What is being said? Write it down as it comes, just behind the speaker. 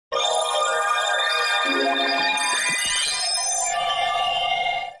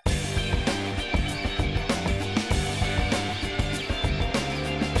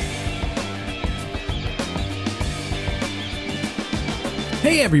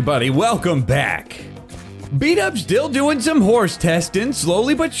Hey everybody, welcome back. Beat Up still doing some horse testing.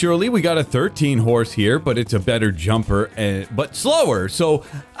 Slowly but surely, we got a 13 horse here, but it's a better jumper, but slower. So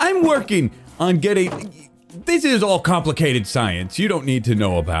I'm working on getting... This is all complicated science. You don't need to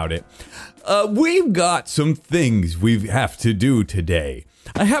know about it. We've got some things we have to do today.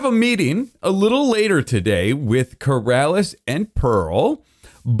 I have a meeting a little later today with Corrales and Pearl,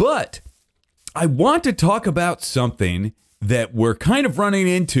 but I want to talk about something that we're kind of running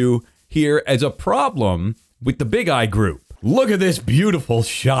into here as a problem with the Big Eye group. Look at this beautiful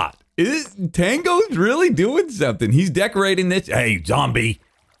shot. Tango's really doing something. He's decorating this. Hey, zombie,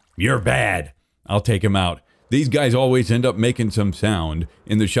 you're bad. I'll take him out. These guys always end up making some sound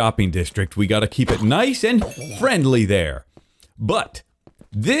in the shopping district. We got to keep it nice and friendly there. But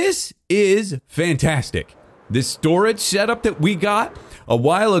this is fantastic. This storage setup that we got a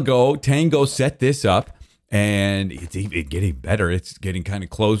while ago, Tango set this up, and it's even getting better. It's getting kind of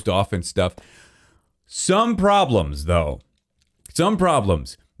closed off and stuff. Some problems, though. Some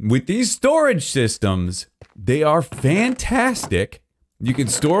problems. With these storage systems, they are fantastic. You can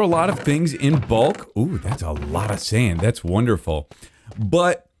store a lot of things in bulk. Ooh, that's a lot of sand. That's wonderful.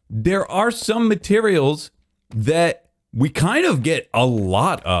 But there are some materials that we kind of get a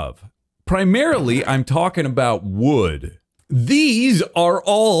lot of. Primarily, I'm talking about wood. These are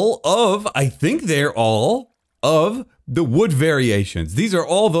all of, I think they're all of the wood variations. These are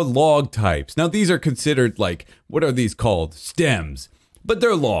all the log types. Now, these are considered like, what are these called? Stems. But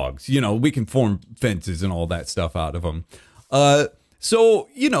they're logs. You know, we can form fences and all that stuff out of them. So,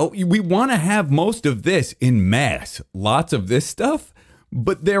 you know, we want to have most of this in mass. Lots of this stuff.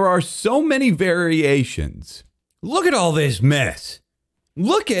 But there are so many variations. Look at all this mess.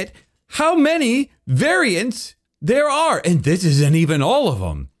 Look at how many variants there are. And this isn't even all of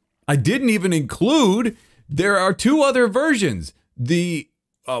them. I didn't even include, there are two other versions. The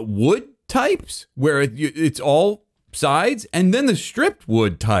wood types, where it's all sides, and then the stripped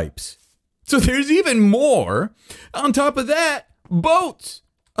wood types. So there's even more. On top of that, boats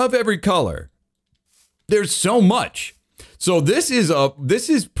of every color. There's so much. So this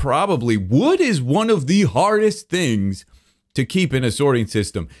is probably, wood is one of the hardest things to keep in a sorting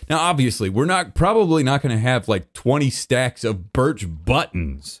system. Now, obviously, we're probably not going to have like 20 stacks of birch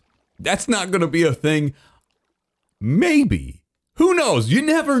buttons. That's not going to be a thing. Maybe. Who knows? You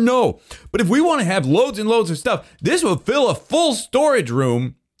never know. But if we want to have loads and loads of stuff, this will fill a full storage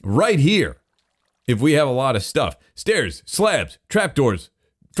room right here. If we have a lot of stuff. Stairs, slabs, trapdoors,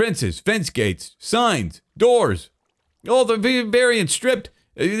 fences, fence gates, signs, doors. All the variants stripped.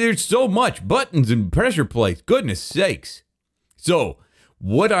 There's so much. Buttons and pressure plates. Goodness sakes. So,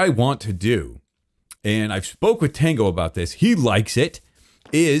 what I want to do, and I've spoke with Tango about this, he likes it,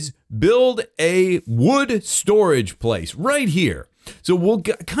 is build a wood storage place right here. So we'll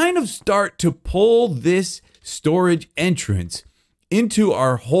kind of start to pull this storage entrance into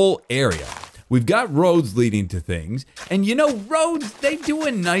our whole area. We've got roads leading to things, and you know, roads, they do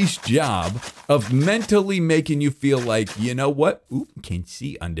a nice job of mentally making you feel like, you know what? Ooh, can't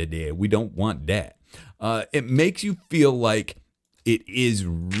see under there. We don't want that. It makes you feel like it is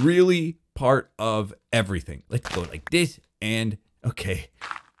really part of everything. Let's go like this, and okay,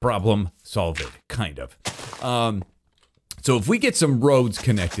 problem solved, kind of. So if we get some roads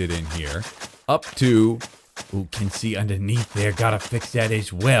connected in here, up to... Ooh, can see underneath there. Gotta fix that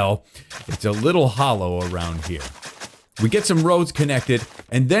as well. It's a little hollow around here. We get some roads connected,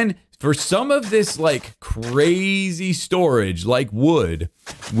 and then for some of this like crazy storage, like wood,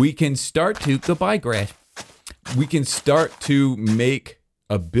 we can start to, goodbye grass, we can start to make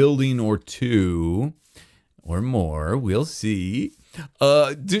a building or two or more, we'll see,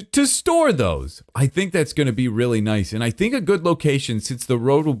 to store those. I think that's going to be really nice. And I think a good location, since the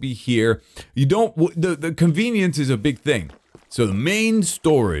road will be here, the convenience is a big thing. So the main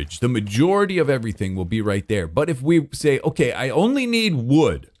storage, the majority of everything will be right there. But if we say, okay, I only need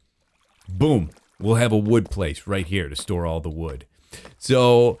wood, boom, we'll have a wood place right here to store all the wood.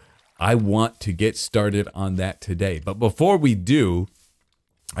 So I want to get started on that today. But before we do,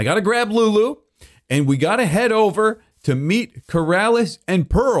 I got to grab Lulu, and we got to head over to meet Corrales and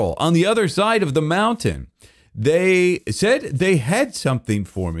Pearl on the other side of the mountain. They said they had something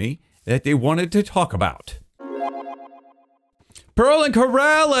for me that they wanted to talk about. Pearl and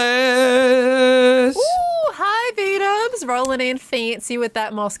Corrales! Ooh, hi, B-dubs. Rolling in fancy with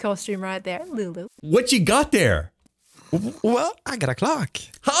that moss costume right there. Lulu. What you got there? Well, I got a clock.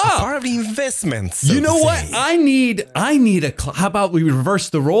 Ah! Part of the investment, so you know to what? say. I need a clock. How about we reverse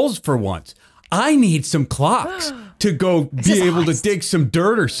the roles for once? I need some clocks to go be able to dig some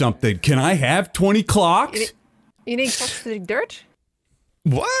dirt or something. Can I have 20 clocks? You need clocks to dig dirt?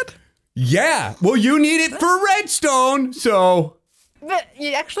 What? Yeah. Well, you need it for redstone, so. But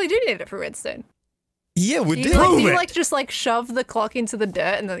you actually do need it for redstone. Yeah, we Do did. you, like, Prove do you it. like just like shove the clock into the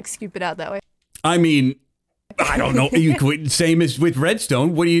dirt and then like scoop it out that way? I mean, I don't know. You could, same as with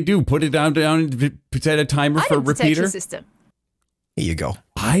redstone. What do? Put it down, set a timer for Item detection repeater? system. Here you go.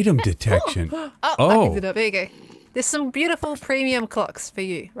 Item detection. Oh, Oh. I picked it up. There you go. There's some beautiful premium clocks for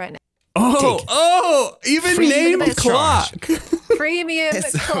you right now. Oh, even Free named minimum clock. Premium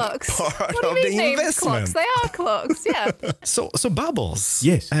It's clocks. part What do of you the mean named investment. clocks? They are clocks, yeah. So Bubbles.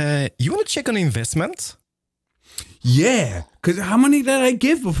 Yes. You want to check on the investment? Yeah, because how many did I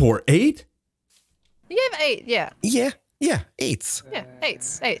give before? 8? You have 8, yeah. Yeah, 8. Yeah, 8.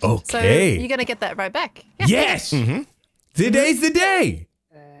 So Okay. you're going to get that right back. Yeah. Yes. Today's the day.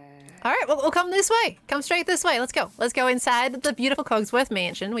 All right, well, we'll come this way. Come straight this way. Let's go. Let's go inside the beautiful Cogsworth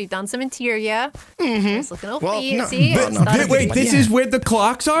mansion. We've done some interior. It's looking all Well, no, fancy. but- It's no, starting to Wait, be- this Yeah. is where the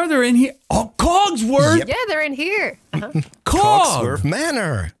clocks are? They're in here. Oh, Cogsworth. Yep. Yeah, they're in here. Cogsworth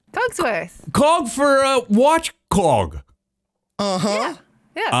Manor. Cogsworth. Cog for watch cog. Yeah.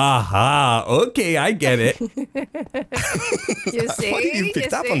 Yeah. Aha. Okay, I get it. You see? Why did you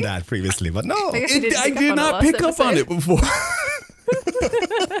pick up see? on that previously? But no. I guess you didn't I pick up did on it not last pick up on episode. it before.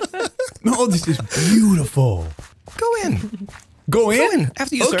 No, this is beautiful. Go in. Go in? Go in.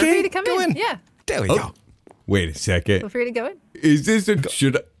 After you, sir. Feel free to come Go in. Yeah. There we Oh. go. Wait a second. Feel free to go in. Is this a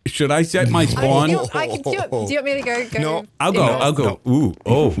should I set my I spawn? mean, do you want me to go? No. I'll go. No, I'll go. no. Ooh.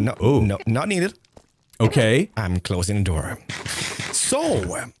 Oh. No, Oh. no, not needed. Okay. I'm closing the door. So,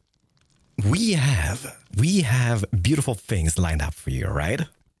 we have beautiful things lined up for you, right?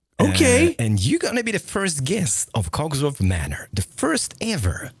 Okay. And you're gonna be the first guest of Cogsworth Manor, the first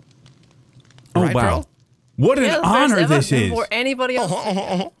ever. Oh Right, wow. Pearl? What an Yeah, the first honor ever this is. before anybody else.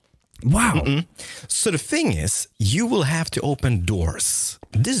 Wow. So the thing is, you will have to open doors.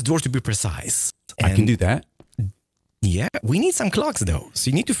 This door to be precise. I can do that. Yeah, we need some clocks though. So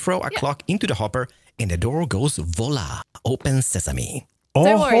you need to throw a clock into the hopper, and the door goes voila, open sesame.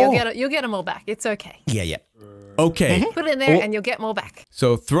 Don't worry, Oh. you'll get them all back. It's okay. Yeah. Okay. Put it in there Oh. and you'll get more back.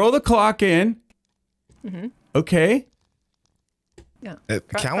 So throw the clock in. Okay. Yeah. Count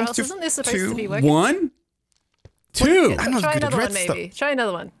Carlos, to isn't this supposed to be 2. working? 1, 2, I'm not Try good at another one, redstone. maybe. Try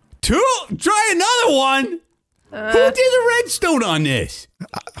another one. 2. Try another one. Who did the redstone on this?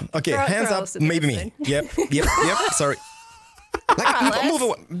 Okay, Carl- hands Carlos up. did Maybe me. everything. Yep. Sorry. Like, Carlos. move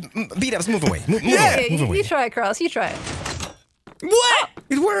away. Beat-ups, move away. Move Yeah. away. Okay, Move away. you try it, Carlos. You try it. What?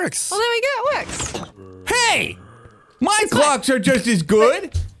 It works. Well, there we go. It works. Hey, my clocks are just as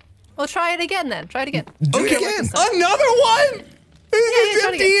good. Well, try it again then. Try it again. Do Okay, it again. another one. This yeah, is try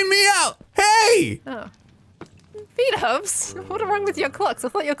it again. emptying me out. Hey, Oh. Beat-ups? What's wrong with your clocks? I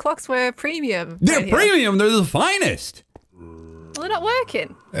thought your clocks were premium. they're right here. premium. They're the finest. Well, they're not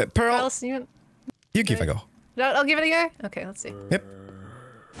working. Pearl, Carlos, you want... you give a go. I'll give it a go. Okay, let's see. Yep.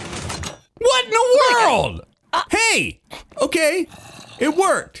 What in the world? Hey, okay, it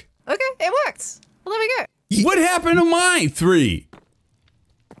worked. Okay, it worked. Well, there we go. What happened to my 3?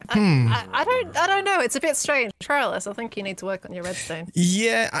 I don't know. It's a bit strange. Carlos, I think you need to work on your redstone.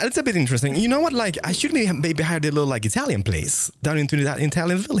 Yeah, it's a bit interesting. You know what? Like, I should maybe hire the little like Italian place down into that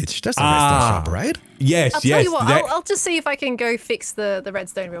Italian village. That's a restaurant shop, right? Yes, I'll yes. tell you what. that- I'll just see if I can go fix the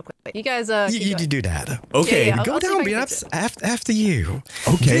redstone real quick. You guys keep You going. do that. okay. Yeah, yeah. Go I'll see if down, I can beat-ups. fix After you.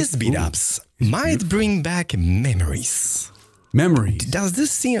 Okay. These beat-ups might bring back memories. Memories. Does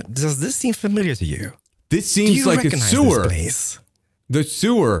this seem familiar to you? This Do seems you like a recognize sewer. this place? The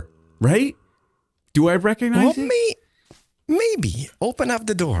sewer, right? Do I recognize Well, it? maybe. Open up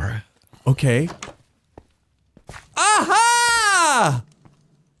the door. Okay. Aha!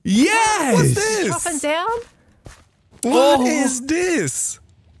 Yes. What's this? Up and down? What is this?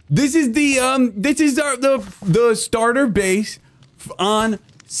 This is the This is the starter base on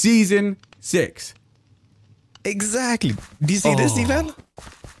season 6. Exactly. Do you see this, Ivan?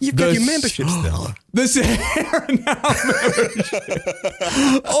 You've got The your membership still. The Sahara now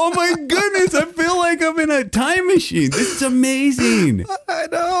membership. Oh my goodness! I feel like I'm in a time machine. This is amazing. I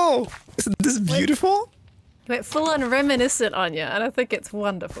know. Isn't this beautiful? You went full on reminiscent on you, and I think it's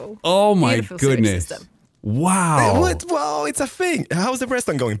wonderful. Oh my Beautiful sewage goodness! system. Wow. What? Wow, it's a thing. How's the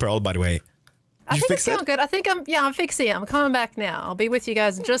restaurant going, Pearl, by the way? I you think fix it's going good. I think I'm fixing it. I'm coming back now. I'll be with you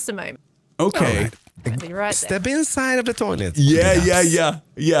guys in just a moment. Okay. Alright. I'll be right there. Step inside of the toilet. Yeah, Beat-ups.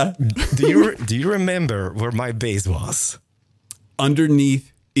 yeah. Do you remember where my base was?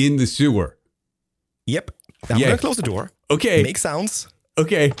 Underneath in the sewer. Yep. I'm Yeah. gonna close the door. Okay. Make sounds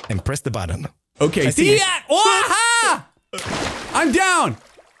Okay. and press the button. Okay. I see it. Waha! I'm down.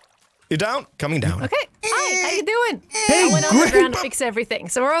 You're down? Coming down. Okay. Hi, how you doing? Hey, I went underground to fix everything,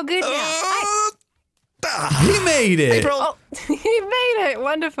 so we're all good now. Hi. He made it. Hey, Pearl. Oh, you made it.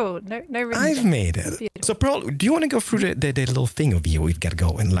 Wonderful. No reason. I've made it. Beautiful. So, Pearl, do you want to go through the little thing of you we've got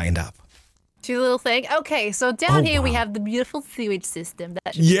going lined up? To the little thing. Okay, so down here we have the beautiful sewage system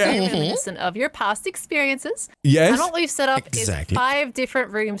that should Yeah. be reminiscent of your past experiences. Yes. And what we've set up Exactly. is 5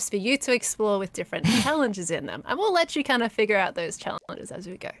 different rooms for you to explore with different challenges in them. And we'll let you kind of figure out those challenges as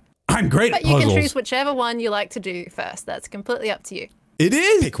we go. I'm great But at you puzzles. can choose whichever one you like to do first. That's completely up to you. It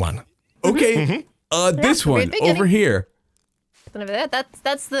is. Pick one. Okay. This the one beginning. over here. And over there,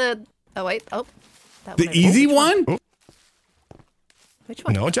 that's the. Oh wait. Oh, that The one over there. easy Which one? Which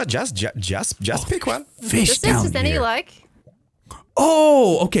one? No, just pick one. Fish Just down any you here. like.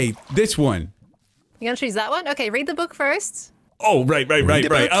 Oh, okay. This one. You gonna choose that one? Okay, read the book first. Oh, right. the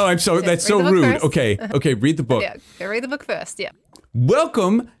book. Oh, I'm so that's read so the book rude. first. Okay, read the book. Yeah, okay, read the book first. Yeah.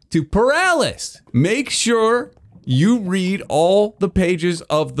 Welcome to Paralysis. Make sure you read all the pages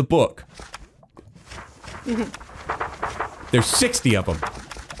of the book. There's 60 of them.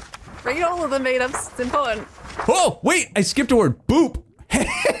 Read all of the meetups. It's important. Oh, wait, I skipped a word. Boop.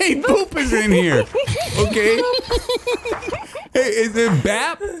 Hey, Boop is in here. Okay. Hey, is it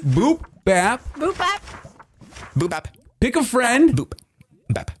Bap? Boop, Bap. Boop bap. Boop bap. Pick a friend. Boop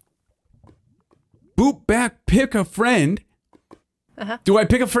bap. Boop, Bap, pick a friend. Do I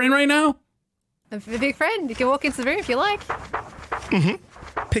pick a friend right now? A big friend. You can walk into the room if you like.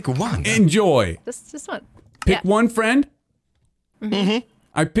 Pick one. Enjoy. Just one. Pick Yeah. one friend.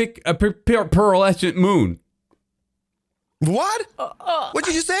 I pick a pearlescent moon. What? What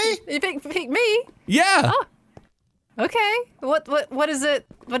did you say? You pick me. Yeah. Okay. What is it?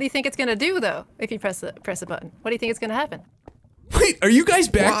 What do you think it's gonna do though? If you press a button, what do you think it's gonna happen? Wait, are you guys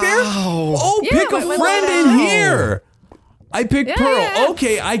back there? Wow. Oh, Yeah, pick a we friend went in out. here. I picked Yeah, Pearl. yeah.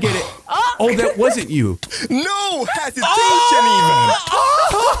 Okay, I get it. Oh, that wasn't you. No hesitation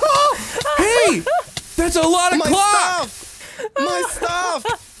Hey, that's a lot of even. My clock. stuff. My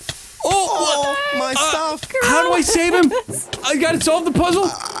stuff. Oh, Oh, my stuff. how do I save him? I gotta solve the puzzle.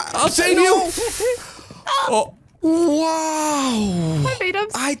 I'll save you. Oh, Wow.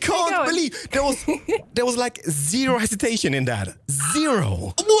 Meetups. I can't believe there was like zero hesitation in that.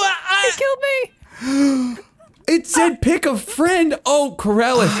 Zero. what? You killed me. It said pick a friend. Oh,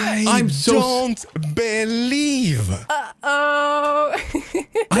 Corellis, I'm so. don't believe. Oh.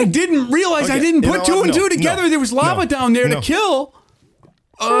 I didn't realize I Okay, didn't you put know two what? and No, two together. no, There was lava no, down there to no. kill.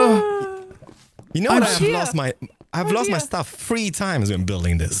 You know what? I'm- I've lost my dear. stuff 3 times when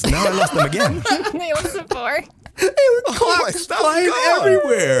building this. Now I lost them again. What's it for? My stuff's Flying gone.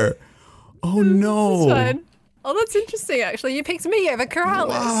 everywhere. Oh no. Fun. Oh, that's interesting. Actually, you picked me over Corrales.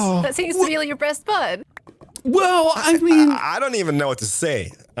 Wow. That seems to be your best bud. Well, I mean, I don't even know what to say.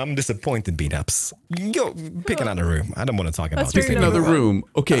 I'm disappointed, beat-ups. Go pick another room. I don't want to talk about Let's this do anymore. another room.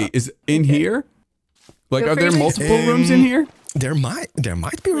 Okay, is in here? Like, Feel are free there to- multiple rooms in here? There might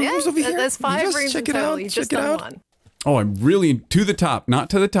be rooms over here. There's 5 Just rooms check in it total. out. You Check just it done out. one. Oh, I'm really to the top, not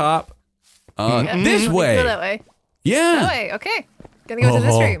to the top. This Go way. that way. Yeah. That way. Okay. Gonna go to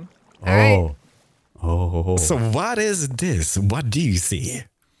this room. All right. Oh. So what is this? What do you see?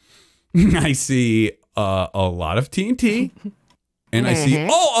 I see a lot of TNT. And I see,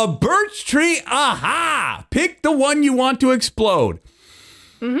 a birch tree. Aha! Pick the one you want to explode.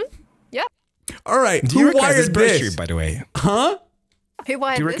 Yep. All right. Do you Who recognize this wired birch this? tree, by the way? Huh? Who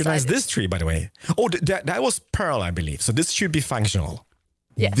wired Do you this? recognize I did. this tree, by the way? Oh, that was Pearl, I believe. So this should be functional.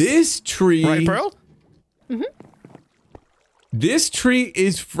 Yes. This tree. Right, Pearl? This tree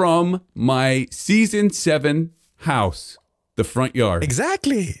is from my season 7 house, the front yard.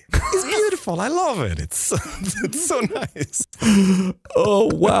 Exactly. It's beautiful. I love it. It's it's so nice. Oh,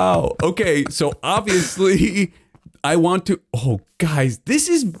 wow. Okay, so obviously I want to. Oh, guys, this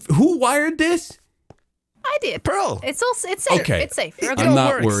is. Who wired this? I did. Pearl. It's all. It's safe. Okay. It's safe. You're It okay. I'm all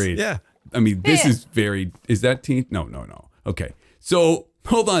not works. worried. Yeah. I mean, this Yeah. is very. Is that teen? No. Okay. So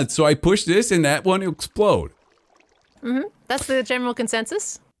hold on. So I push this and that one will explode. That's the general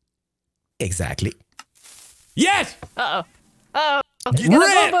consensus. Exactly. Yes! Uh oh.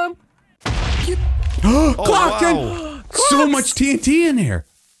 Rip! Boom, boom. Oh, Clocked in! wow. So much TNT in there.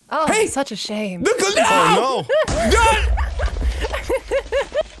 Oh, Hey! such a shame. Look at Oh, no.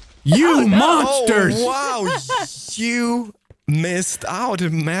 You monsters! Oh, wow. You missed out,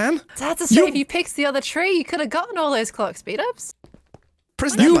 man. That's a shame. If you picked the other tree, you could have gotten all those clock speed ups.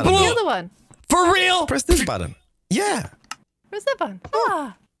 Press that You button. blew- The other one. For real? Press this button. Yeah. Where's that one?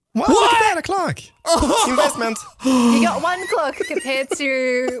 Ah, Wow, look at that, a clock. Investment. you got 1 clock compared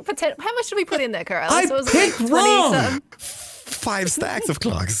to how much did we put in there, Carl? I So it was picked 20 wrong. something. 5 stacks of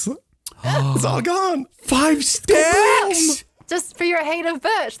clocks. It's all gone. 5 stacks. Just for your hate of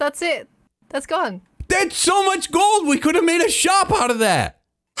birch. That's it. That's gone. That's so much gold. We could have made a shop out of that.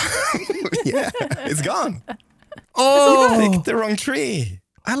 Yeah, it's gone. Oh, Picked the wrong tree.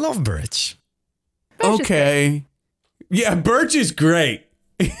 I love birch. okay. Yeah, birch is great.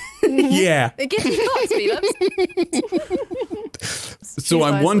 Yeah. It gives you thoughts, Speed. So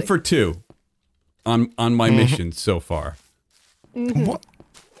I'm 1 for 2 on my missions so far. What?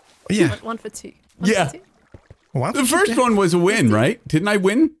 Yeah. 1 for 2. Yeah. What? The first one was a win, right? Didn't I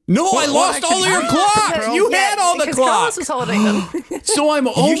win? No, I lost all your clocks. You had all the clocks. Carlos was holding them. So I'm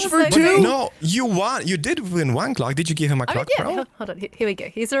over 2. No, you won. You did win 1 clock. Did you give him a clock, Yeah, Pearl? hold on. Here we go.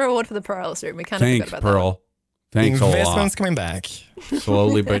 Here's the reward for the Pearls room. We kind of Thanks, forgot about Pearl. Thanks a Investment's lot. coming back.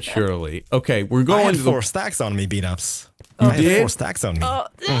 Slowly but surely. Okay, we're I going had to 4 the... stacks on me, beat-ups. You I had did? 4 stacks on me.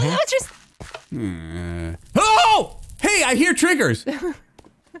 that. Just Oh! Hey, I hear triggers.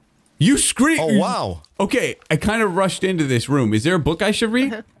 You scream. Oh, wow. Okay, I kind of rushed into this room. Is there a book I should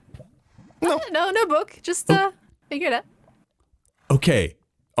read? no book. Just figure it out. Okay.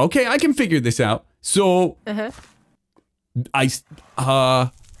 Okay, I can figure this out. So,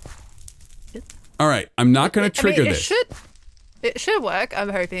 all right, I'm not going to trigger this. It should work, I'm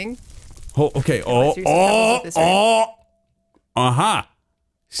hoping. Oh, okay. let's do some doubles with this, right? Uh-huh.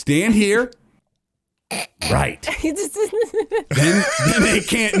 Stand here. Right. Then they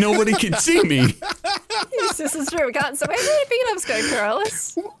can't, nobody can see me. This is true. We can't. So where did Beat-Ups go,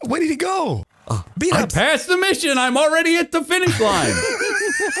 Carlos? Where did he go? I Beat-ups. passed the mission. I'm already at the finish line.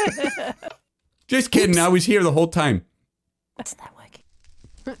 Just kidding. I was here the whole time. That's not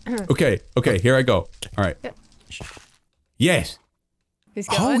working. Okay, here I go. All right. Yep. Yes. He's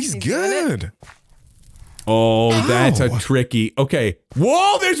going. Oh, he's doing it. good. Oh, that's a Ow. tricky. Okay.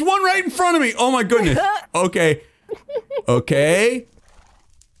 Whoa, there's one right in front of me. Oh my goodness. Okay. Okay.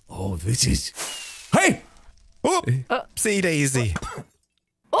 Oh, this is... Hey! Oh, see Daisy.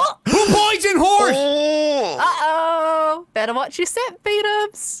 Who poisoned horse? Oh, Uh-oh. Better watch your step,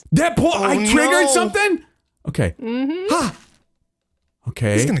 Beat-Ups. I triggered no. something? Okay. ha!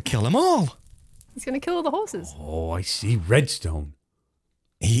 Okay. He's gonna kill them all. He's going to kill all the horses. Oh, I see redstone.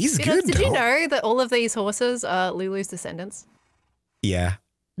 He's Beat-Ups, good, did you though. know that all of these horses are Lulu's descendants? Yeah.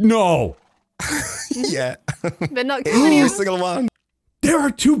 No. Yeah. But not Every good. single one. There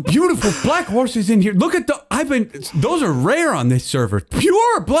are 2 beautiful black horses in here. Look at those are rare on this server.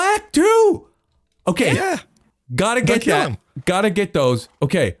 Pure black too. Okay. Yeah. Gotta get kill that. 'em. Gotta get those.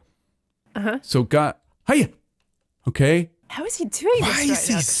 Okay. So hiya. Okay. How is he doing this Why right is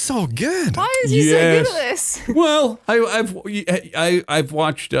he now? so good? Why is he so Yes. good at this? Well, I've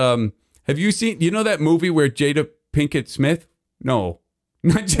watched. Have you seen? You know that movie where Jada Pinkett Smith? No,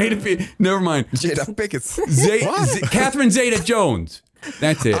 not Jada. Never mind. Jada Pickett. Catherine Zeta-Jones.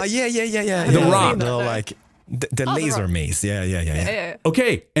 That's it. Yeah. The yeah, Rock. No, like the laser Rock. maze. Yeah. Yeah.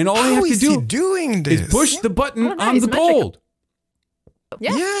 Okay, and all I How have to is he do doing this? is push the button Oh, no, on he's the magical. gold.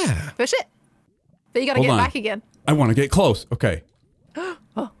 Yeah. Yeah. Push it. But you got to Hold get on. back again. I want to get close. Okay.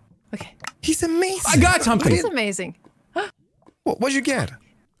 Okay. He's amazing. I got something. That's amazing. What'd you get?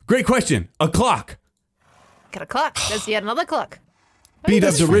 Great question. A clock. Got a clock. There's yet another clock.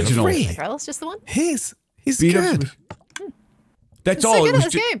 Beat-Ups for original. free. Carlos, just the one? He's Beat-Ups. good. That's He's so all. good It at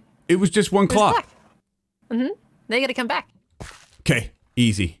was this game. It was just one There's clock. Now you got to come back. Okay,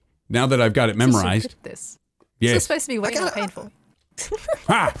 easy. Now that I've got it You're so memorized. good at this. Yes. This is supposed to be way more painful.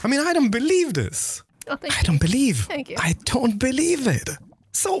 Ha! I mean, I don't believe this. Oh, thank I you. don't believe. Thank you. I don't believe it.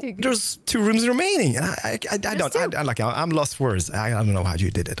 So Too good. there's 2 rooms remaining, and I don't. I'm lost for words. I don't know how you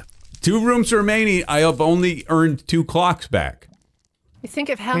did it. 2 rooms remaining. I have only earned 2 clocks back. You think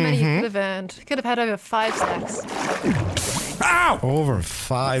of how many you could have earned. You could have had over 5 stacks. Ow! Over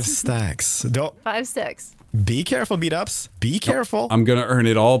 5 stacks. Don't 5 stacks. be careful, Beat-Ups. Be careful. I'm gonna earn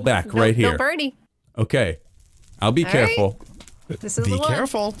it all back right No here. Bernie. Okay. I'll be All right. careful. This is Be the one.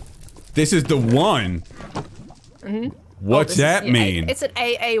 careful. This is the one. What's This that is- mean? It's an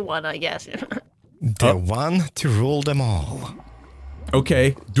AA1, I guess. The one to rule them all.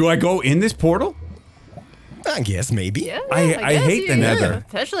 Okay. Do I go in this portal? I guess maybe. Yeah, I guess hate the nether.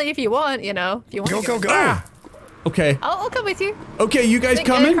 Especially if you want, you know. If you want Go, to go, go. Okay. I'll come with you. Okay, you I guys think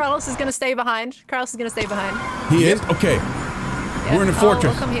coming? Carlos is going to stay behind. Carlos is going to stay behind. He is? Okay. Yeah, We're in a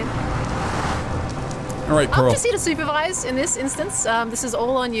fortress. I'll come here. All right, I'm Pearl. just here to supervise in this instance. This is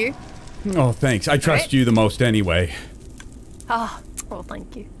all on you. Oh, thanks. I trust Right. you the most anyway. Ah, well,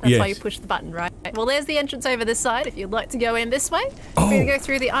 thank you. That's why you Yes. pushed the button, right? Well, there's the entrance over this side. If you'd like to go in this way, Oh. you're going to go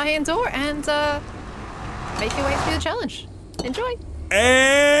through the iron door and make your way through the challenge. Enjoy.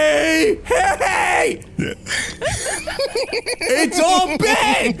 Hey! Hey! It's all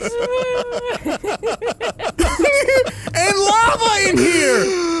beds! And lava in here!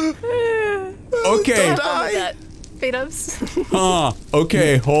 Okay. Beat-ups.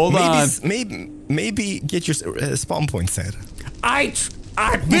 Okay, hold on. Maybe get your spawn point set.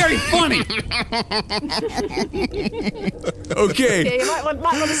 I'm very funny! Okay. Yeah, you might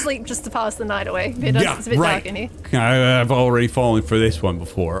want to sleep just to pass the night away. It's a bit dark in here. I've already fallen for this one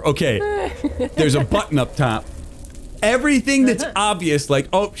before. Okay. There's a button up top. Everything that's obvious, like,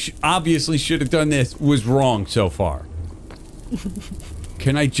 oh, obviously should have done this, was wrong so far.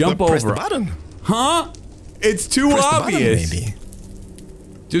 Can I jump over? Press the button. Huh? It's too obvious. The button, maybe.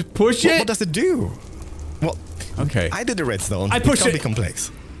 Just push it. What does it do? Well, okay. I did the redstone. I pushed it. Be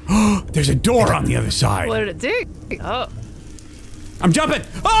complex. There's a door on the other side. What did it do? Oh. I'm jumping.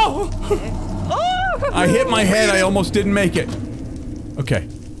 Oh! Oh! I hit my head. I almost didn't make it. Okay.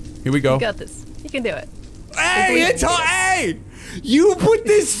 Here we go. You got this. You can do it. Hey, it's hey! You put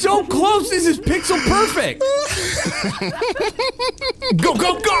this so close. This is pixel perfect. Go,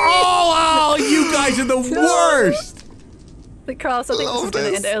 go, go! Oh, you guys are the worst. But Carlos, I think this is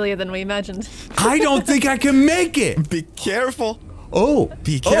going to end earlier than we imagined. I don't think I can make it. Be careful. Oh,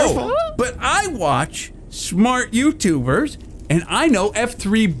 be careful. Oh, but I watch smart YouTubers, and I know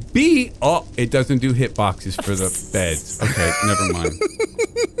F3B. Oh, it doesn't do hitboxes for the beds. Okay, never mind.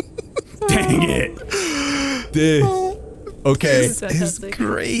 Dang it. Okay. This is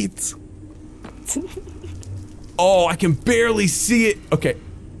great. Oh, I can barely see it. Okay.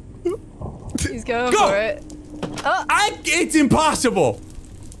 He's going for it. Oh. It's impossible.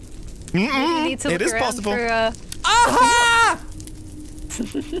 You need to look it is possible. For, Aha!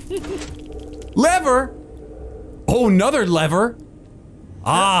 Lever. Oh, another lever.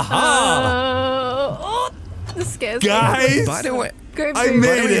 Aha! Oh, this scares me. Guys, by the way, I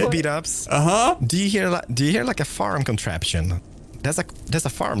made it. Beat-ups. Do you hear like a farm contraption? There's a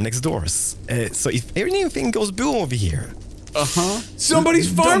farm next door. So if anything goes boom over here, somebody's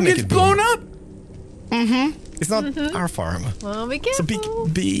farm gets blown up. It's not our farm. Well, be careful. So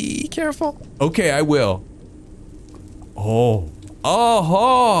be careful. Okay, I will. Oh.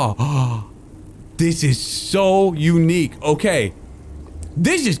 This is so unique. Okay.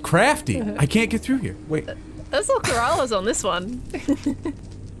 This is crafty. I can't get through here. Wait. There's all corrals on this one.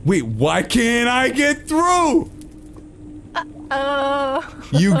 Wait, why can't I get through?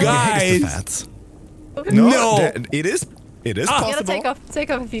 You guys. No. It is possible. You gotta take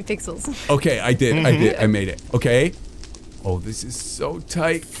off a few pixels. Okay, I did. I made it. Okay. Oh, this is so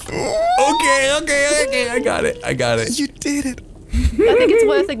tight. Okay. I got it. You did it. I think it's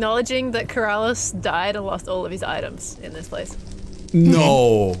worth acknowledging that Corrales died and lost all of his items in this place.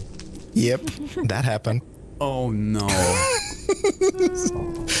 No. Yep, that happened. Oh no.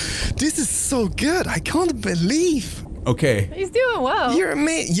 This is so good. I can't believe. Okay. He's doing well.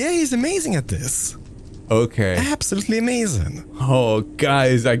 Yeah, he's amazing at this. Okay. Absolutely amazing. Oh,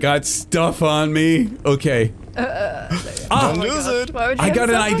 guys, I got stuff on me. Okay. Don't lose it. I got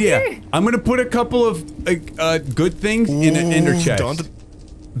an idea. I'm gonna put a couple of good things in an ender chest.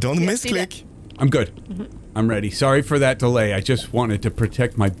 Don't misclick. I'm good. I'm ready. Sorry for that delay. I just wanted to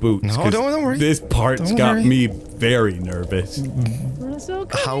protect my boots. No, don't worry. This part's got me very nervous.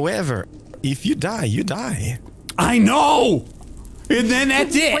 However, if you die, you die. I know! And then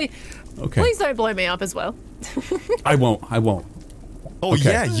that's it! Okay. Please don't blow me up as well. I won't. Oh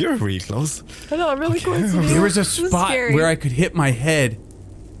yeah, you're really close. I know, I'm really close. There was a spot where I could hit my head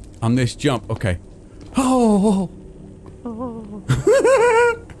on this jump. Okay. Oh.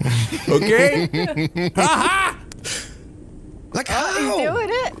 Okay. Haha! Like how? He's doing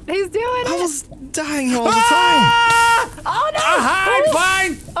it. He's doing it. I was dying all the time. Oh no! I'm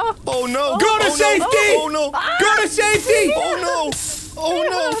fine. Oh no! Go to safety! Oh no! Go to safety! Oh no! Oh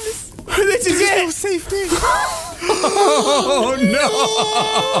no! This is it! No safety! Oh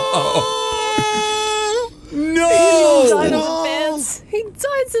no! No! He died of advance. He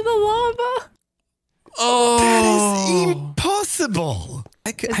died to the lava. Oh! That is impossible!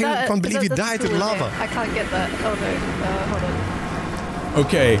 I can't believe you died to lava. I can't get that. Oh no! Hold on.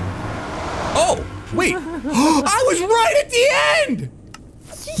 Okay. Oh! Wait! I was right at the end!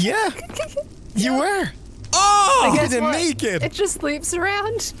 Yeah! You were! Oh! I didn't make it! It just leaps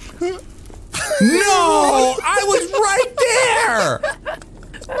around. No! I was right there!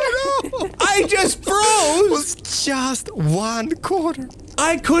 I just froze! It was just 1 quarter.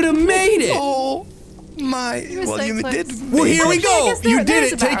 I could have made it! Oh my... Well, you did. Well, here we go! You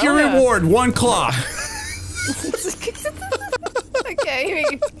did it! Take your reward! 1 clock! Okay.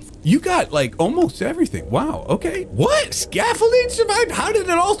 You got like almost everything. Wow. Okay. What? Scaffolding survived? How did it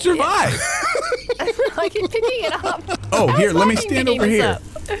all survive? I keep picking it up. Oh, here, let me stand over here.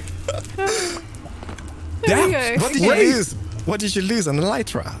 There you go. What did you lose? What did you lose on the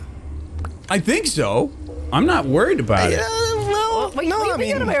Elytra? I think so. I'm not worried about it. Well, we I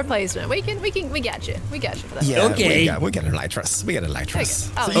mean, got a replacement. We got you. We got you for that. yeah, Okay. we got Elytras. We got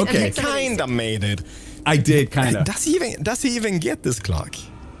Elytras. Oh, So you okay. kind of made it. I did kind of. Does he even get this clock?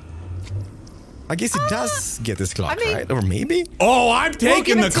 I guess he does get this clock, I mean- right? Or maybe? Oh, I'm taking We'll the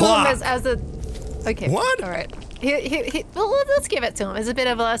give it to him clock. as a. Okay. What? All right. Well, let's give it to him as a bit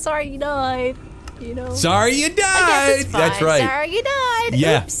of a sorry you died. You know. Sorry you I died. guess it's fine. That's right. Sorry you died.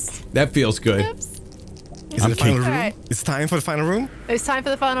 Yeah. Oops. That feels good. Oops. Is it the final room? Alright. It's time for the final room? It's time for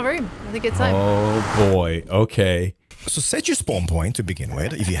the final room. I think it's time. Oh boy. Okay. So set your spawn point to begin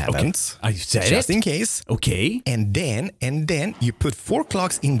with, if you haven't. I said Just it. in case. Okay. And then you put 4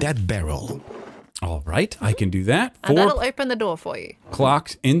 clocks in that barrel. All right. I can do that. And 4 that'll open the door for you.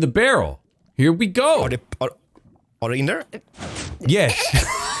 clocks in the barrel. Here we go. Are they in there? Yes.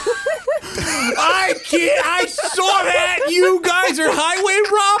 I saw that. You guys are highway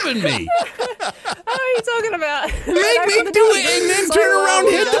robbing me. What are you talking about? Make me do it and then turn around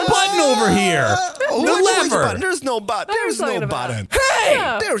and hit the button over here. Oh, The which lever. button? There's no button. There's talking no about? button. Hey!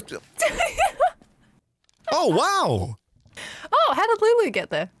 Yeah. There's. Oh, wow. Oh, how did Lulu get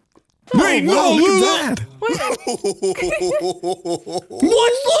there? Wait, Wow, no, look Lulu. at that.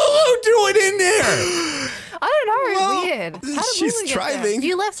 What's Lulu doing in there? I don't know. Well, Weird. How did she's Lulu get driving. there?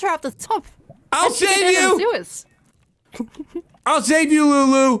 You left her at the top. I'll How'd she get save down to the you. sewers? I'll save you,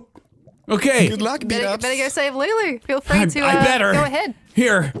 Lulu. Okay. Good luck, Better go beat-ups. save Lulu. Feel free to I better. go ahead.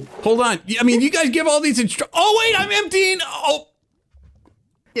 Here, hold on. I mean, you guys give all these Oh, wait, I'm emptying. Oh,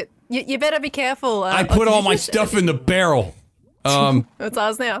 You better be careful. I put all my stuff in the barrel. It's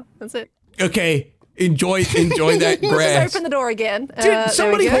ours now. That's it. Okay. Enjoy that We'll grass. just open the door again. Dude, There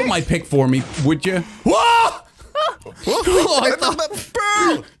somebody we go. hold my pick for me, would you? Whoa! Oh, I thought-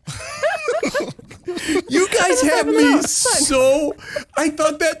 Pearl! you guys have open the me door. so. I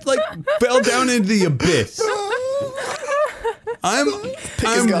thought that like fell down into the abyss. I'm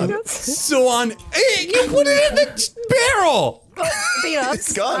gone. so on. Hey, you put it in the barrel.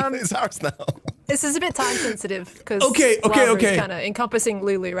 It's gone. It's ours now. This is a bit time sensitive because Okay. kind of encompassing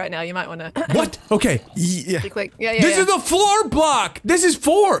Lulu right now. You might want to What? Okay. Yeah. be quick. Yeah. This is a floor block. This is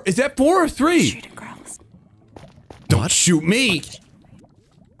 4. Is that 4 or 3? shooting growlers. Don't shoot me.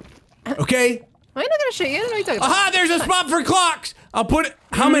 Okay. We're not gonna shoot you. I don't know what you're talking about. Aha! There's a spot for clocks. I'll put it.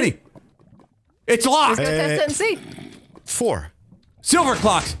 How many? It's locked. Let's go test it and see. 4. Silver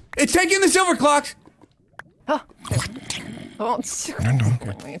clocks. It's taking the silver clocks. Oh,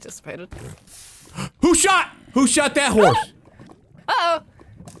 I anticipated. Who shot that horse? Uh-oh.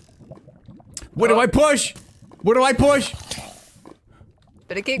 What do I push? What do I push?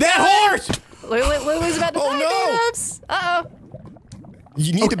 Better keep That going. horse! Lulu's about to Oh, die. no. Oops. Uh-oh.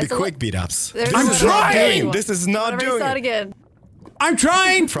 You need to be That's a quick, lot. beat-ups. There's I'm a lot. trying. This is not Wanna doing restart it. again. I'm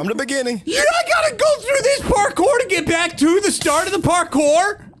trying. From the beginning. I gotta go through this parkour to get back to the start of the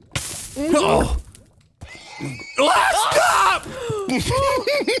parkour. Oh. Stop! Even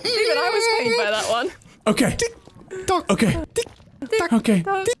I was pained by that one. Okay. Tock, Okay. Okay.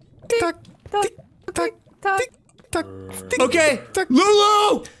 Tuck, tock, tuck, tock, tuck. tock, Okay.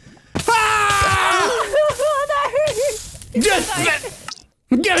 Lulu! Ah! Oh, no. Just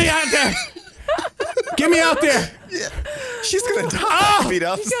get me out there. Get me out there. She's gonna die, Ah!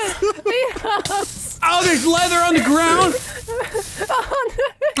 beat-ups. Yes. Oh, there's leather on the ground. Oh,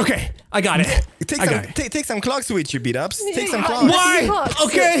 no. Okay, I got it. I got it. Take some clocks with you, beat-ups. Take some Yeah, clocks. Why? you clocks.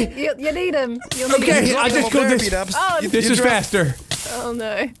 Okay. You need them. You'll need Okay, them. I just Over go there, this. beat-ups. Oh, This is faster. Oh,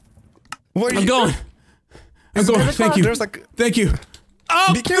 no. Where are I'm you? going. I'm going. another Thank you. There's like. Thank you.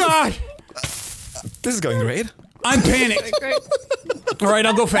 Oh Be careful. God! This is going great. I'm panicked. Great. All right,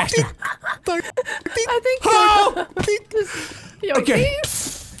 I'll go faster. I think Oh! you're Okay.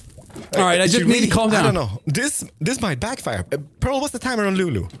 All right, I just Should need to we- calm I down. don't know. This might backfire. Pearl, what's the timer on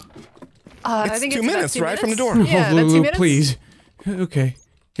Lulu? I It's think 2 about minutes, 2 right, from the minutes. door. Yeah, Oh, about 2 Lulu, minutes. please. Okay,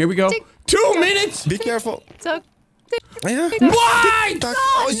 here we go. Tick. 2 minutes. Be careful. Tuck. Yeah. Why? Tuck.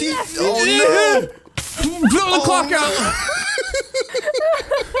 Oh, Oh, she. no. Oh Throw the clock out.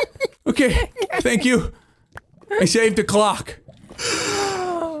 Okay, thank you. I saved the clock.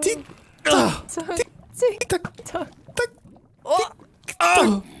 no. Tick, Ugh. Tuck. tick, Tuck. tick.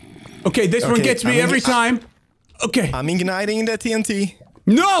 Oh. Okay, this one Okay, gets me I'm every gonna- time. Okay. I'm igniting the TNT.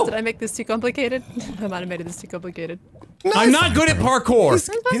 No! Did I make this too complicated? I might have made this too complicated. No, I'm it's not fine, good at Pearl. parkour.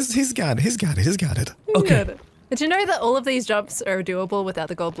 He's got it. He's got it. Okay. Good. Did you know that all of these jumps are doable without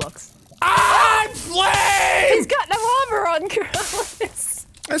the gold blocks? I'm flame! He's got no armor on, Carlos.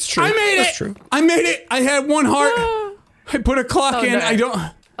 That's true. I made That's it! true. I made it! I had 1 heart. I put a clock in. No. I don't...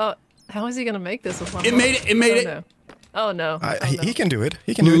 Oh, how is he gonna make this with one? It made it. It made it. No. Oh no. He can do it.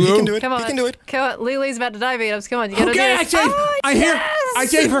 He can do it. He can do it. Come on. He can do it. Come on. Lily's about to die, Beat-ups. Come on. You gotta do Okay, I this. saved. Oh, I hear. yes! I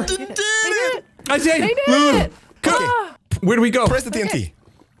saved her. He did it. I saved. He did Lulu, it. come. Ah. Where do we go? Press the TNT.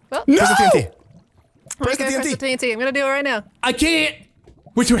 Well, No! Press the TNT. Press the okay, TNT. press the TNT. I'm gonna do it right now. I can't.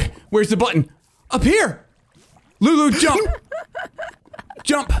 Which way? Where's the button? Up here. Lulu, jump.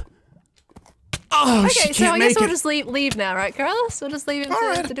 Jump. Oh, she Okay, so can't I guess make we'll it. just leave now, right, Carlos? We'll just leave him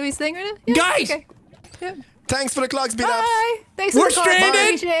Alright. to do his thing right now. Yeah, Guys! Okay. Yep. Thanks for the clocks, Beat-ups. Bye. Thanks We're for the call. stranded.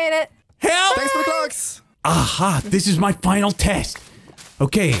 Appreciate it. Help! Thanks for the clocks. Aha! This is my final test.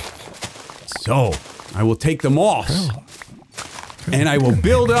 Okay. So I will take them off, and I will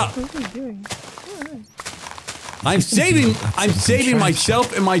build up. What are you doing? I'm saving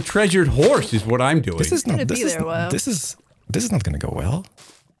myself and my treasured horse is what I'm doing. This is not. gonna This be is. there a while. This is. This is not gonna go well.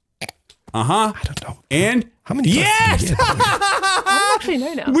 Uh-huh. I don't know. And How many? yes! clocks did you get? I actually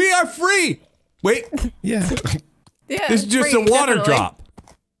know now. We are free. Wait, Yeah. Yeah. this is just free, a water definitely. drop.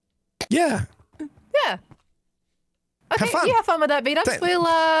 Yeah. Yeah. Okay, Have fun. you have fun with that, Beat-ups. Thank- We'll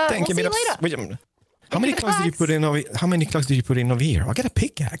Thank see you, you Beat-ups. later. Wait, how many clocks did you put in over? How many clocks did you put in over here? I'll get a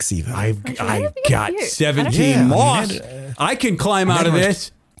pickaxe even. I've I think got it's cute. 17 Yeah, moss. Ned- I can climb out of Ned-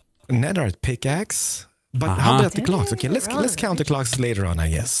 this. Netherite pickaxe. But Uh-huh. how about the clocks? Okay, let's Right. count the clocks later on, I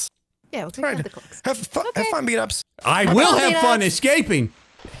guess. Yeah, we'll take out the clocks. Have fun, Beat-ups. I will have fun Beat-ups. escaping.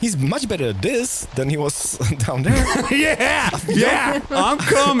 He's much better at this than he was down there. Yeah, I'm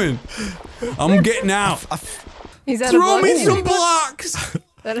coming. I'm getting out. He's out of Throw blocks. me some blocks. I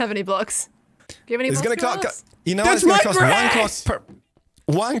don't have any blocks. Do you have any It's blocks? gonna cost. Carlos? You know, That's it's gonna my cost grass!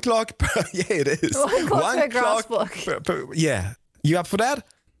 1 clock per. Yeah, it is. 1 clock per grass block. Yeah, you up for that?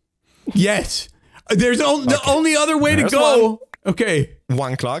 Yes. There's the only other way There's to go. Okay.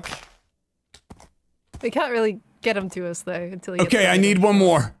 1 clock. We can't really get him to us though until he. Okay, I need one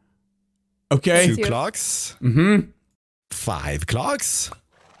more. Okay. 2 you. clocks. 5 clocks.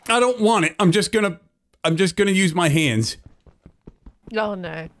 I don't want it. I'm just gonna use my hands. Oh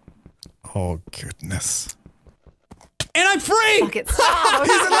no! Oh goodness. And I'm free! Fuck it! Oh,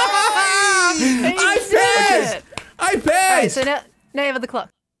 I passed! I Alright, passed! so now you have the clock.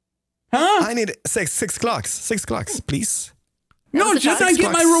 Huh? I need 6 clocks. 6 clocks, please. No, was the just I challenge.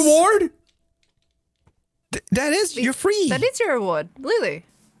 get my Clocks. reward? That is, you're free. That is your reward, Lulu.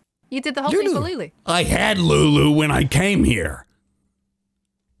 You did the whole thing for Lulu. Lulu, I had Lulu when I came here.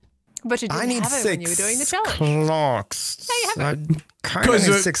 but you I didn't need have it 6 when you were doing the challenge. clocks. you have I kind of 'Cause,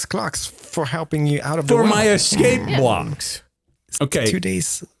 need 6 clocks for helping you out of the For well. my escape blocks. Okay. 2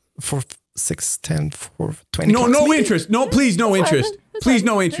 days for 6, 10, for 20 No, clocks. no maybe? interest. No, please, no interest. That's Please, fine.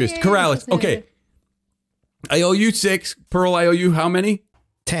 no Yeah, interest. yeah, Corrales. yeah, Okay. yeah. I owe you 6. Pearl, I owe you how many?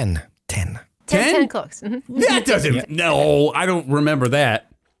 10. 10. 10 clocks. That doesn't. No, I don't remember that.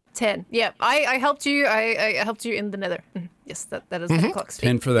 10. Yeah, I helped you. I helped you in the Nether. Yes, that is 10 clocks.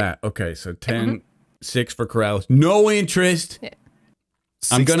 10 for that. Okay, so 10, 6 for Corrales. No interest. Yeah.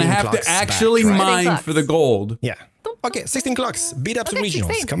 I'm going to 16 have clocks to actually back, right? mine clocks. for the gold. Yeah. Okay, 16 clocks. Beat ups Okay, regionals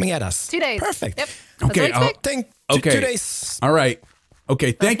 16. coming at us. 2 days. Perfect. Yep. Okay, That's what I expect. Thank Okay. 2 days. All right.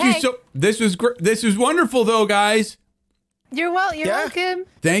 Okay, thank you Okay. so. This was this was wonderful though, guys. You're Yeah. welcome.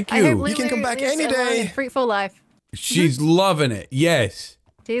 Thank I hope you. Lulu You can come back lives any a long day. and fruitful life. She's loving it. Yes.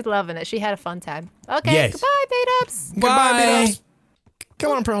 She's loving it. She had a fun time. Okay, Yes. goodbye, beat-ups. Goodbye, Bye. beat ups.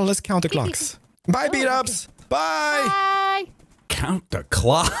 Come on, Pearl. Let's count the clocks. Bye, beat ups. Bye. Bye. Count the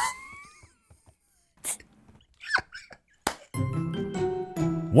clock.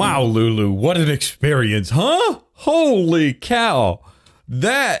 Wow, Lulu, what an experience, huh? Holy cow.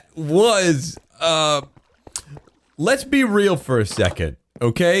 That was let's be real for a second,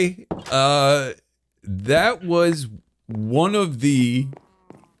 okay? That was one of the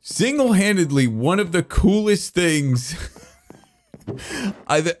single-handedly one of the coolest things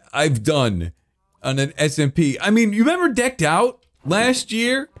I've done on an SMP. I mean, you remember Decked Out last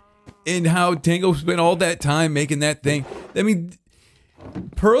year and how Tango spent all that time making that thing? I mean,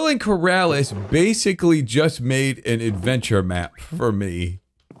 Pearl and Corrales basically just made an adventure map for me,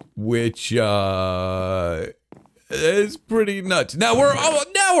 which is pretty nuts. Now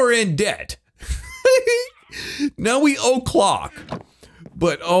we're in debt. Now we owe clock.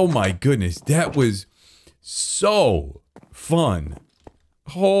 But oh my goodness, that was so fun.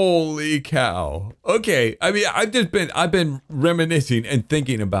 Holy cow. Okay, I mean, I've been reminiscing and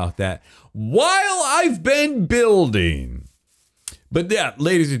thinking about that while I've been building. But yeah,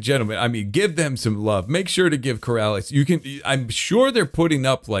 ladies and gentlemen, I mean, give them some love. Make sure to give Corrales. I'm sure they're putting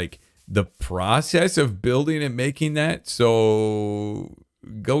up like the process of building and making that. So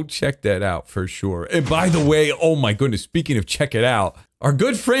go check that out for sure. And by the way, oh my goodness, speaking of check it out, our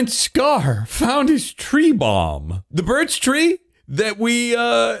good friend Scar found his tree bomb. The birch tree that we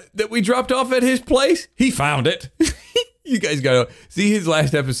dropped off at his place. He found it. You guys gotta see his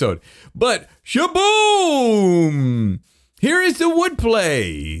last episode. But shaboom! Here is the wood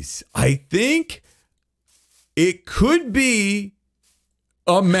place. I think it could be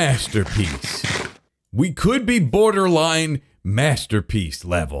a masterpiece. We could be borderline masterpiece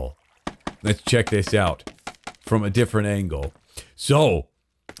level. Let's check this out from a different angle. So,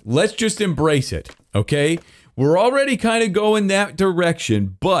 let's just embrace it, okay? We're already kind of going that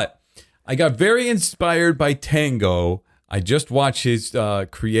direction, but I got very inspired by Tango. I just watched his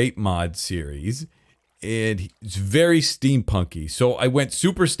Create Mod series. And it's very steampunky. So I went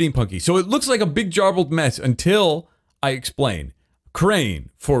super steampunky. So it looks like a big jarbled mess until I explain.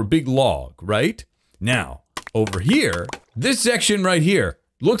 Crane for a big log, right? Now, over here, this section right here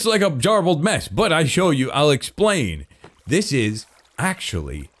looks like a jarbled mess, but I show you, I'll explain. This is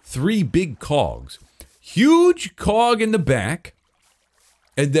actually 3 big cogs. Huge cog in the back,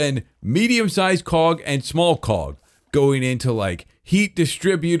 and then medium-sized cog and small cog going into like heat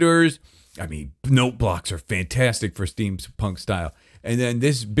distributors. I mean, note blocks are fantastic for steampunk style. And then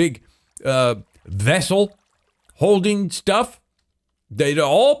this big vessel holding stuff that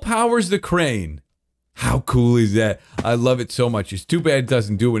all powers the crane. How cool is that? I love it so much. It's too bad it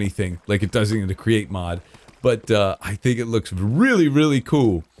doesn't do anything like it does in the Create mod. But I think it looks really, really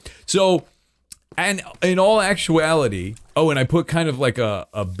cool. So, and in all actuality, oh, and I put kind of like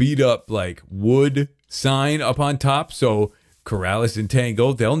a beat up like wood sign up on top. So Corrales and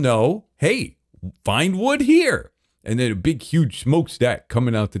Tango, they'll know, hey, find wood here. And then a big, huge smokestack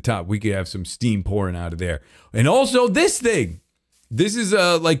coming out the top. We could have some steam pouring out of there. And also this thing. This is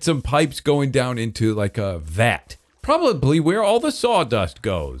like some pipes going down into like a vat. Probably where all the sawdust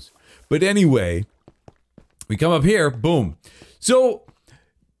goes. But anyway, we come up here, boom. So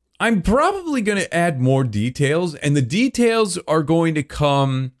I'm probably going to add more details. And the details are going to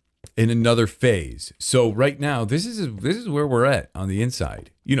come in another phase. So right now, this is where we're at on the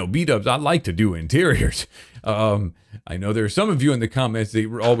inside. You know, B-dubs, I like to do interiors. I know there are some of you in the comments that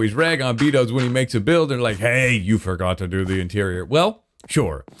always rag on B-dubs when he makes a build and like, hey, you forgot to do the interior. Well,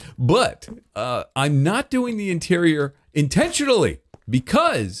 sure. But I'm not doing the interior intentionally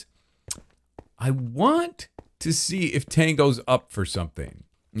because I want to see if Tango's up for something.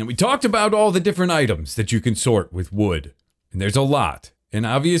 And we talked about all the different items that you can sort with wood. And there's a lot. And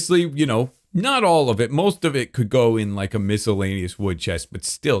obviously, you know, not all of it. Most of it could go in like a miscellaneous wood chest, but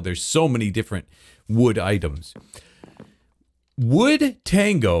still, there's so many different wood items. Would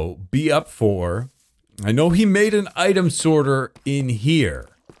Tango be up for... I know he made an item sorter in here,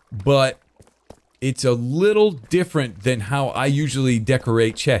 but it's a little different than how I usually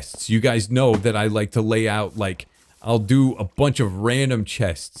decorate chests. You guys know that I like to lay out, like, I'll do a bunch of random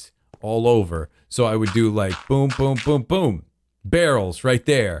chests all over. So I would do like boom, boom, boom, boom. Barrels right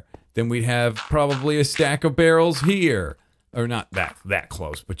there. Then we'd have probably a stack of barrels here. Or not that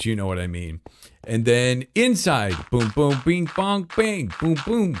close, but you know what I mean. And then inside, boom, boom, bing, bong, bang, boom,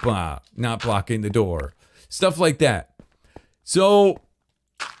 boom, bah. Not blocking the door. Stuff like that. So,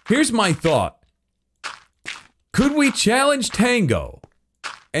 here's my thought. Could we challenge Tango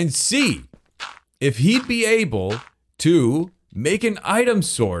and see if he'd be able to make an item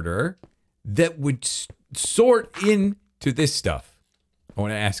sorter that would sort into this stuff? I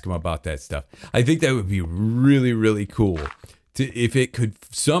want to ask him about that stuff. I think that would be really, really cool. If it could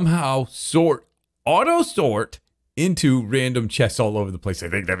somehow auto sort into random chests all over the place. I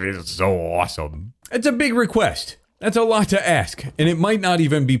think that is so awesome. It's a big request. That's a lot to ask, and it might not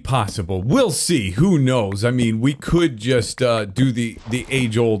even be possible. We'll see. Who knows? I mean, we could just do the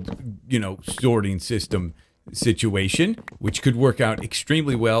age-old, you know, sorting system situation, which could work out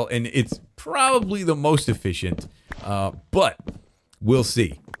extremely well, and it's probably the most efficient. But we'll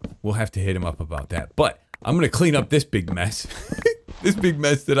see. We'll have to hit him up about that. But I'm going to clean up this big mess. This big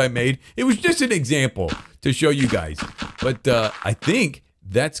mess that I made. It was just an example to show you guys. But I think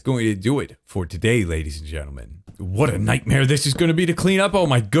that's going to do it for today, ladies and gentlemen. What a nightmare this is going to be to clean up. Oh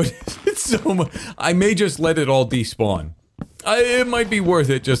my goodness. It's so much. I may just let it all despawn. It might be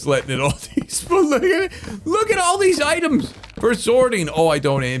worth it just letting it all despawn. Look at it. Look at all these items for sorting. Oh, I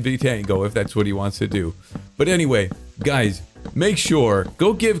don't envy Tango if that's what he wants to do. But anyway, guys, make sure,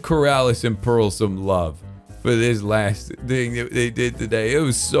 go give Corrales and Pearl some love for this last thing that they did today. It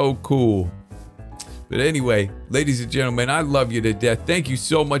was so cool. But anyway, ladies and gentlemen, I love you to death. Thank you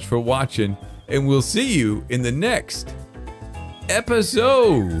so much for watching, and we'll see you in the next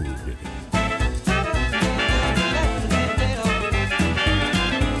episode.